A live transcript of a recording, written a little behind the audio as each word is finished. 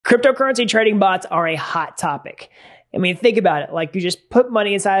Cryptocurrency trading bots are a hot topic. I mean, think about it. Like, you just put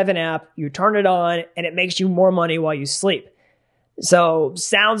money inside of an app, you turn it on, and it makes you more money while you sleep. So,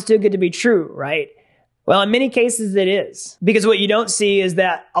 sounds too good to be true, right? Well, in many cases it is. Because what you don't see is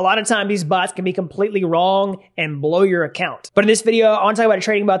that a lot of times these bots can be completely wrong and blow your account. But in this video, I want to talk about a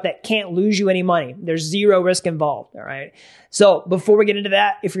trading bot that can't lose you any money. There's zero risk involved, all right? So before we get into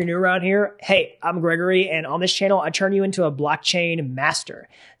that, if you're new around here, hey, I'm Gregory, and on this channel, I turn you into a blockchain master.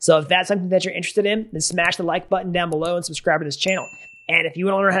 So if that's something that you're interested in, then smash the like button down below and subscribe to this channel. And if you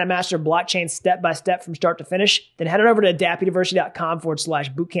want to learn how to master blockchain step-by-step from start to finish, then head on over to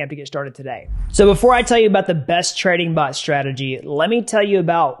dappuniversity.com/bootcamp to get started today. So before I tell you about the best trading bot strategy, let me tell you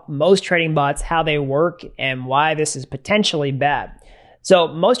about most trading bots, how they work, and why this is potentially bad. So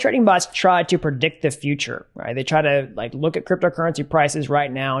most trading bots try to predict the future, right? They try to look at cryptocurrency prices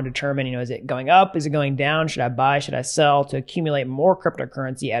right now and determine, is it going up? Is it going down? Should I buy? Should I sell to accumulate more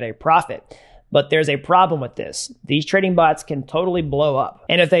cryptocurrency at a profit? But there's a problem with this. These trading bots can totally blow up.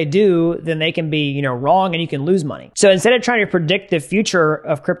 And if they do, then they can be, wrong and you can lose money. So instead of trying to predict the future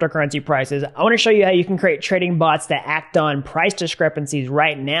of cryptocurrency prices, I want to show you how you can create trading bots that act on price discrepancies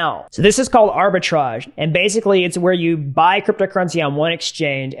right now. So this is called arbitrage. And basically it's where you buy cryptocurrency on one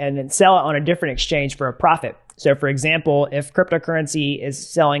exchange and then sell it on a different exchange for a profit. So for example, if cryptocurrency is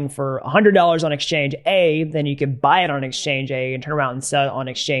selling for $100 on exchange A, then you can buy it on exchange A and turn around and sell it on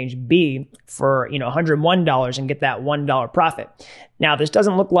exchange B for, $101 and get that $1 profit. Now, this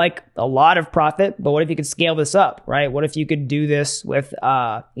doesn't look like a lot of profit, but what if you could scale this up, right? What if you could do this with,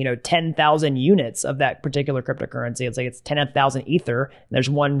 10,000 units of that particular cryptocurrency? It's like it's 10,000 Ether, and there's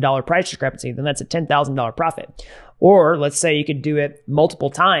 $1 price discrepancy, then that's a $10,000 profit. Or let's say you could do it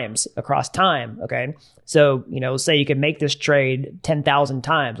multiple times across time, okay? So, say you could make this trade 10,000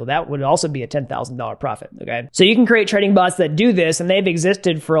 times. Well, that would also be a $10,000 profit, okay? So you can create trading bots that do this, and they've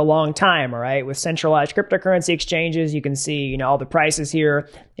existed for a long time, all right? With centralized cryptocurrency exchanges, you can see, all the prices here,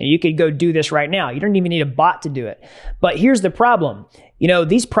 and you could go do this right now. You don't even need a bot to do it. But here's the problem.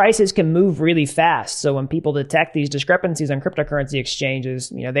 These prices can move really fast. So when people detect these discrepancies on cryptocurrency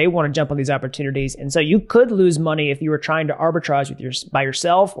exchanges, they want to jump on these opportunities. And so you could lose money if you were trying to arbitrage by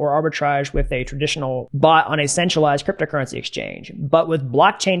yourself or arbitrage with a traditional bot on a centralized cryptocurrency exchange. But with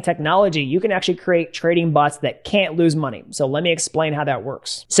blockchain technology, you can actually create trading bots that can't lose money. So let me explain how that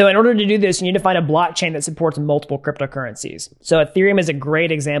works. So in order to do this, you need to find a blockchain that supports multiple cryptocurrencies. So Ethereum is a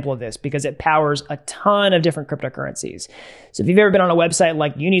great example of this because it powers a ton of different cryptocurrencies. So if you've ever been on a website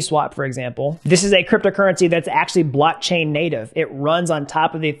like Uniswap, for example, this is a cryptocurrency that's actually blockchain native. It runs on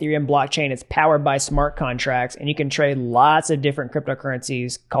top of the Ethereum blockchain. It's powered by smart contracts, and you can trade lots of different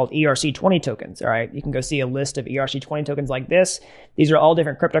cryptocurrencies called ERC20 tokens, all right? You can go see a list of ERC20 tokens like this. These are all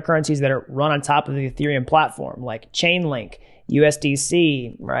different cryptocurrencies that are run on top of the Ethereum platform, like Chainlink,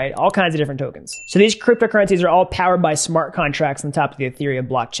 USDC, right? All kinds of different tokens. So these cryptocurrencies are all powered by smart contracts on top of the Ethereum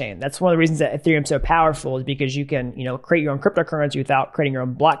blockchain. That's one of the reasons that Ethereum is so powerful, is because you can, create your own cryptocurrency without creating your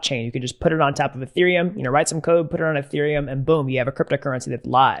own blockchain. You can just put it on top of Ethereum, write some code, put it on Ethereum, and boom, you have a cryptocurrency that's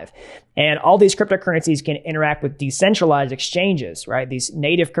live. And all these cryptocurrencies can interact with decentralized exchanges, right? These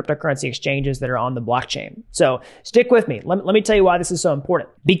native cryptocurrency exchanges that are on the blockchain. So stick with me. Let me tell you why this is so important.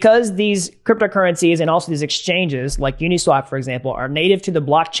 Because these cryptocurrencies and also these exchanges like Uniswap, for example, are native to the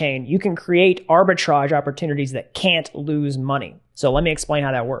blockchain, you can create arbitrage opportunities that can't lose money. So let me explain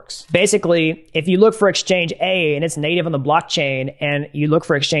how that works. Basically, if you look for exchange A and it's native on the blockchain, and you look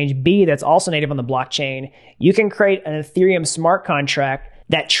for exchange B that's also native on the blockchain, you can create an Ethereum smart contract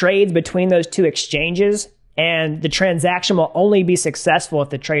that trades between those two exchanges, and the transaction will only be successful if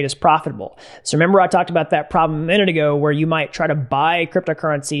the trade is profitable. So remember I talked about that problem a minute ago where you might try to buy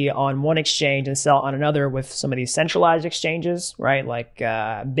cryptocurrency on one exchange and sell on another with some of these centralized exchanges, right? Like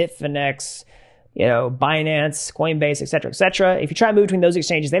Bitfinex, Binance, Coinbase, et cetera, et cetera. If you try to move between those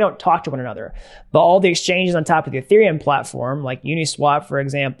exchanges, they don't talk to one another. But all the exchanges on top of the Ethereum platform, like Uniswap, for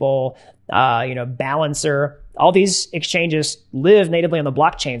example, Balancer, all these exchanges live natively on the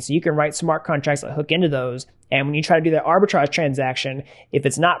blockchain. So you can write smart contracts that hook into those. And when you try to do that arbitrage transaction, if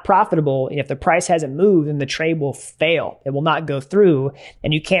it's not profitable and if the price hasn't moved, then the trade will fail. It will not go through,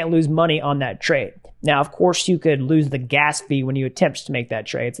 and you can't lose money on that trade. Now, of course, you could lose the gas fee when you attempt to make that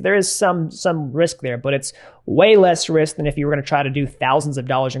trade. So there is some risk there, but it's way less risk than if you were going to try to do thousands of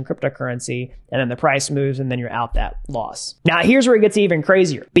dollars in cryptocurrency and then the price moves and then you're out that loss. Now, here's where it gets even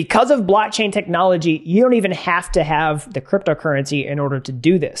crazier. Because of blockchain technology, you don't even have to have the cryptocurrency in order to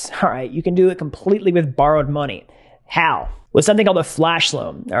do this. All right. You can do it completely with borrowed money. How? With something called a flash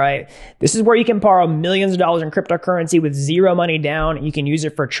loan, all right? This is where you can borrow millions of dollars in cryptocurrency with zero money down, and you can use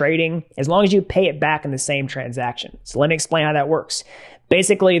it for trading as long as you pay it back in the same transaction. So let me explain how that works.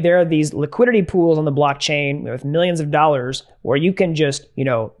 basically there are these liquidity pools on the blockchain with millions of dollars where you can just,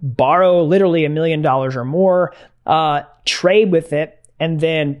 borrow literally $1 million or more, trade with it, and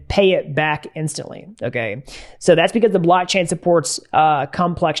then pay it back instantly, okay? So that's because the blockchain supports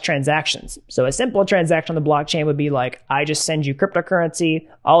complex transactions. So a simple transaction on the blockchain would be like, I just send you cryptocurrency.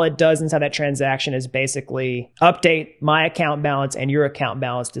 All it does inside that transaction is basically update my account balance and your account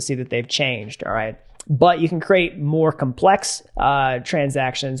balance to see that they've changed, all right? But you can create more complex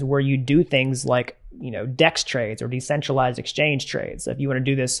transactions where you do things like DEX trades or decentralized exchange trades. So if you want to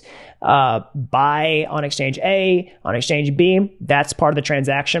do this buy on exchange A, on exchange B, that's part of the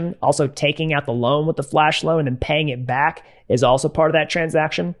transaction. Also taking out the loan with the flash loan and then paying it back is also part of that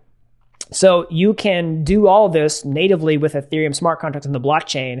transaction. So you can do all this natively with Ethereum smart contracts on the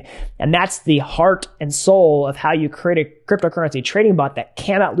blockchain. And that's the heart and soul of how you create a cryptocurrency trading bot that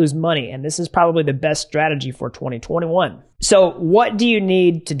cannot lose money. And this is probably the best strategy for 2021. So what do you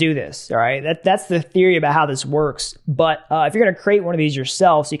need to do this? All right, that's the theory about how this works. But if you're going to create one of these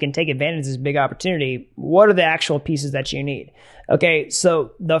yourself so you can take advantage of this big opportunity, what are the actual pieces that you need? Okay,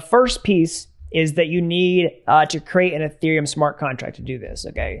 so the first piece is that you need to create an Ethereum smart contract to do this,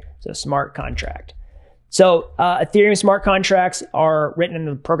 okay? So smart contract. So Ethereum smart contracts are written in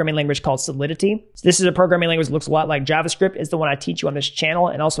the programming language called Solidity. So this is a programming language that looks a lot like JavaScript. It's the one I teach you on this channel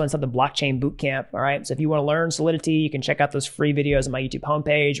and also inside the Blockchain Bootcamp, all right? So if you want to learn Solidity, you can check out those free videos on my YouTube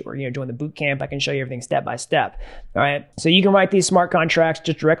homepage or, join the bootcamp. I can show you everything step by step, all right? So you can write these smart contracts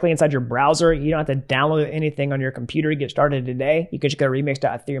just directly inside your browser. You don't have to download anything on your computer to get started today. You can just go to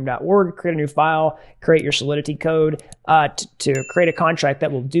remix.ethereum.org, create a new file, create your Solidity code to create a contract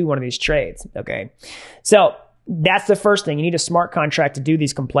that will do one of these trades, okay? So that's the first thing. You need a smart contract to do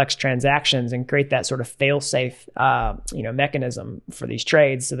these complex transactions and create that sort of fail-safe, mechanism for these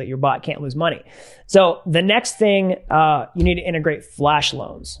trades so that your bot can't lose money. So the next thing, you need to integrate flash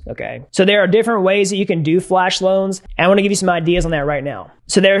loans. Okay. So there are different ways that you can do flash loans. And I want to give you some ideas on that right now.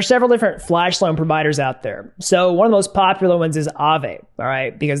 So there are several different flash loan providers out there. So one of the most popular ones is Aave, all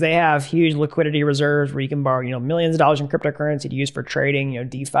right, because they have huge liquidity reserves where you can borrow, millions of dollars in cryptocurrency to use for trading,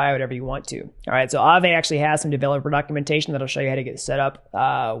 DeFi, whatever you want to. All right. So Aave actually has some developer documentation that'll show you how to get set up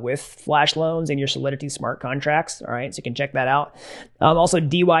with flash loans in your Solidity smart contracts. All right. So you can check that out. Also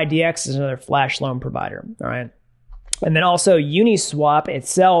DYDX is another flash loan provider. All right. And then also Uniswap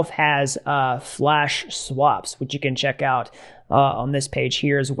itself has flash swaps, which you can check out on this page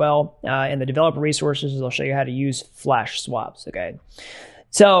here as well. In the developer resources, they'll show you how to use flash swaps, okay?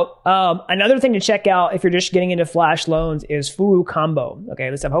 So another thing to check out if you're just getting into flash loans is Furu Combo, okay?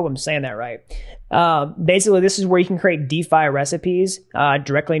 At least I hope I'm saying that right. Basically, this is where you can create DeFi recipes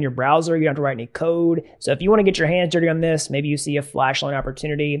directly in your browser. You don't have to write any code. So if you want to get your hands dirty on this, maybe you see a flash loan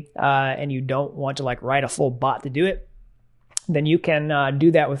opportunity and you don't want to write a full bot to do it, then you can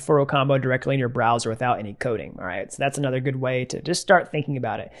do that with Furu Combo directly in your browser without any coding, all right? So that's another good way to just start thinking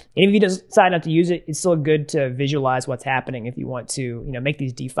about it. And if you decide not to use it, it's still good to visualize what's happening if you want to, make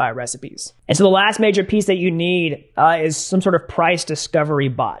these DeFi recipes. And so the last major piece that you need is some sort of price discovery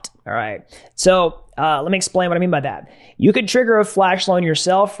bot, all right? So let me explain what I mean by that. You could trigger a flash loan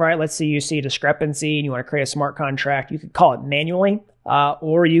yourself, right? Let's say you see a discrepancy and you want to create a smart contract. You could call it manually.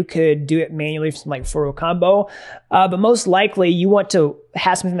 Or you could do it manually from Furu Combo. But most likely you want to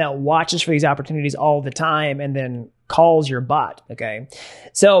have something that watches for these opportunities all the time and then calls your bot, okay?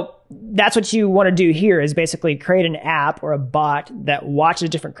 So that's what you want to do here is basically create an app or a bot that watches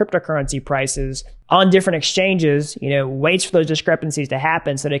different cryptocurrency prices on different exchanges, waits for those discrepancies to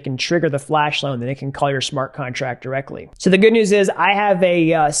happen so that it can trigger the flash loan, then it can call your smart contract directly. So the good news is I have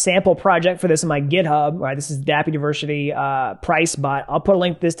a sample project for this in my GitHub, right? This is Dapp University price bot. I'll put a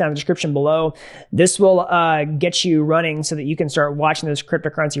link to this down in the description below. This will get you running so that you can start watching those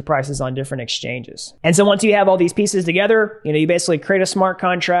cryptocurrency prices on different exchanges. And so once you have all these pieces together, you basically create a smart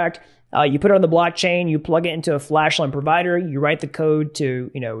contract. You put it on the blockchain, you plug it into a flash loan provider, you write the code to,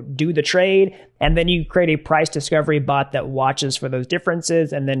 do the trade, and then you create a price discovery bot that watches for those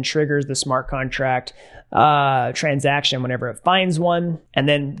differences and then triggers the smart contract transaction whenever it finds one, and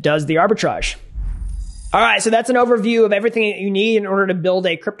then does the arbitrage. All right, so that's an overview of everything that you need in order to build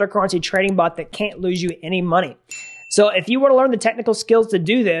a cryptocurrency trading bot that can't lose you any money. So if you want to learn the technical skills to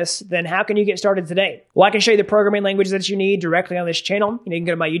do this, then how can you get started today? Well, I can show you the programming languages that you need directly on this channel. You can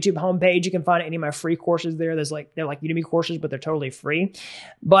go to my YouTube homepage. You can find any of my free courses there. They're like Udemy courses, but they're totally free.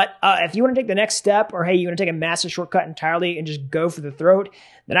 But if you want to take the next step, or hey, you want to take a master shortcut entirely and just go for the throat,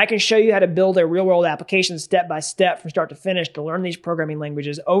 And I can show you how to build a real-world application step by step from start to finish to learn these programming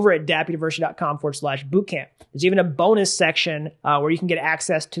languages over at dappuniversity.com/bootcamp. There's even a bonus section where you can get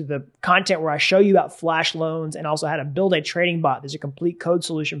access to the content where I show you about flash loans and also how to build a trading bot. There's a complete code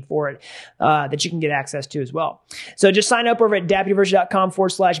solution for it that you can get access to as well. So just sign up over at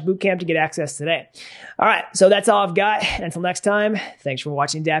dappuniversity.com/bootcamp to get access today. All right, so that's all I've got. Until next time, thanks for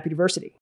watching Dapp University.